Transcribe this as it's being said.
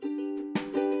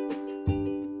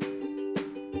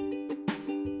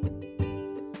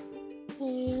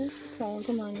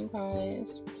Good morning,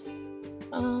 guys.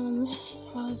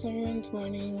 How's everyone's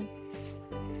morning?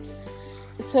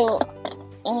 So,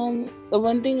 the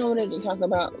one thing I wanted to talk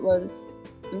about was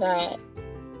that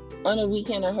on a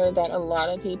weekend I heard that a lot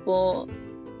of people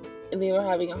they were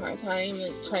having a hard time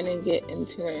like trying to get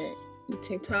into their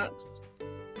TikToks.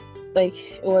 Like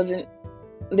it wasn't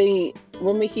they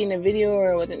were making a video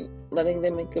or it wasn't letting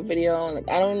them make a video. Like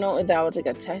I don't know if that was like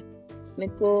a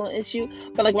technical issue,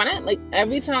 but like when I like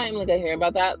every time like I hear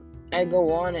about that, I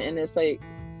go on and it's like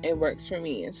it works for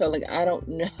me. So like I don't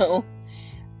know.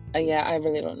 Yeah, I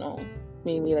really don't know.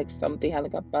 Maybe like something had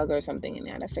like a bug or something and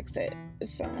they had to fix it.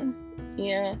 So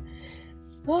yeah.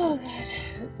 Oh god.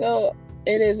 So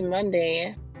it is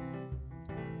Monday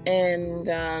and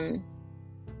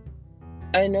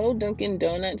I know Dunkin'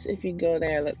 Donuts if you go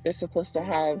there like they're supposed to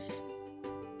have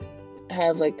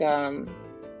like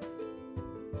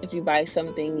if you buy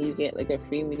something you get like a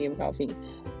free medium coffee.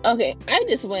 Okay, I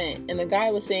just went and the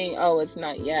guy was saying, "Oh, it's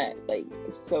not yet." Like,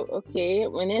 so okay,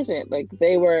 when is it? Like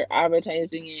they were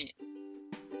advertising it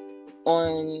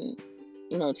on,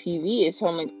 TV. So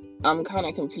I'm like, I'm kind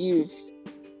of confused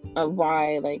of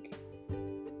why like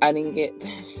I didn't get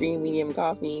free medium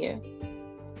coffee.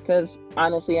 Because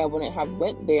honestly, I wouldn't have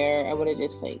went there. I would have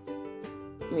just like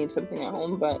made something at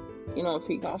home. But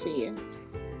free coffee,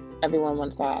 everyone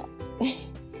wants that.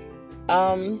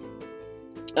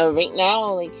 Right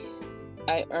now, like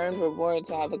I earned rewards.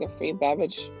 I have like a free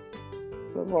beverage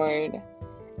reward,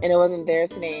 and it wasn't there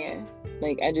today.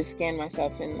 Like I just scanned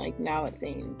myself, and like now it's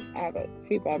saying I have a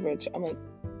free beverage. I'm like,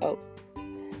 oh,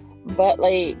 but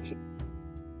like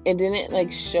it didn't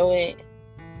like show it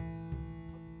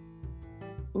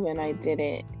when I did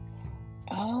it.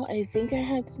 Oh, I think I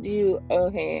had to do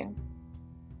okay.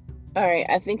 All right,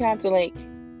 I think I have to like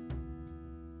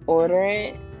order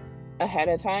it ahead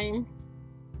of time.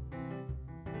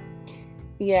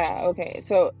 Yeah, okay.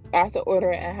 So I have to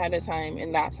order it ahead of time,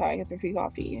 and that's how I get the free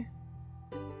coffee.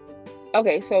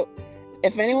 Okay, so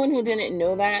if anyone who didn't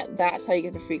know that, that's how you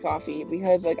get the free coffee.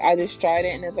 Because like I just tried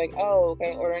it, and it's like, oh,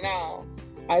 okay, order now.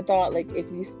 I thought like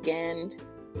if you scanned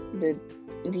the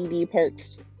DD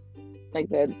Perks, like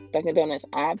the Dunkin' Donuts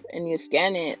app, and you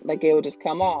scan it, like it would just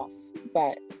come off.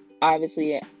 But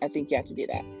obviously, I think you have to do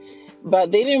that.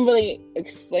 But they didn't really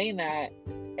explain that,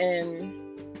 and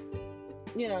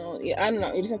I don't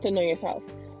know. You just have to know yourself.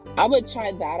 I would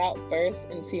try that out first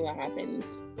and see what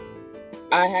happens.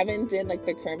 I haven't did like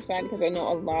the curbside because I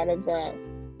know a lot of the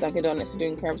Dunkin' Donuts are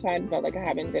doing curbside, but like I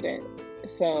haven't did it.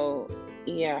 So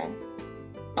yeah.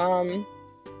 Um,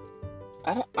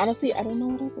 I don't know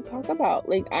what else to talk about.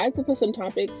 Like I have to put some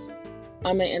topics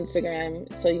on my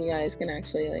Instagram so you guys can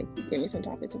actually like give me some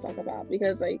topics to talk about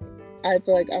because like I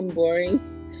feel like I'm boring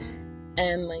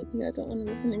and like you guys don't want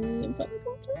to listen to me, but like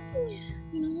I'm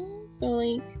trying, So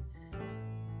like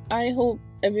I hope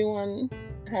everyone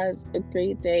has a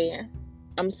great day.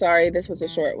 I'm sorry this was a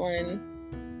short one.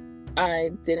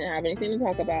 I didn't have anything to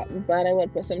talk about, but I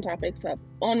would put some topics up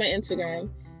on my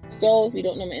Instagram. So if you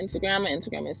don't know my Instagram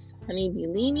is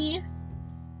honeybeelini,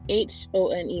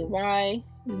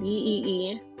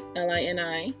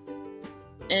 HoneyBeelini,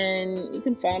 and you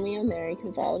can follow me on there. You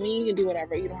can follow me. You can do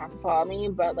whatever. You don't have to follow me,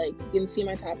 but like you can see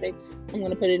my topics. I'm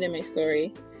gonna put it in my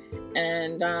story,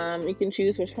 and you can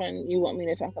choose which one you want me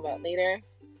to talk about later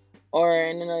or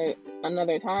in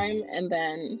another time. And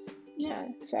then yeah.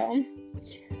 So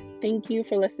thank you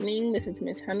for listening. This is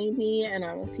Miss Honeybee, and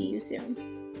I will see you soon.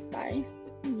 Bye.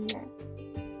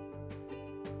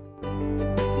 Mwah.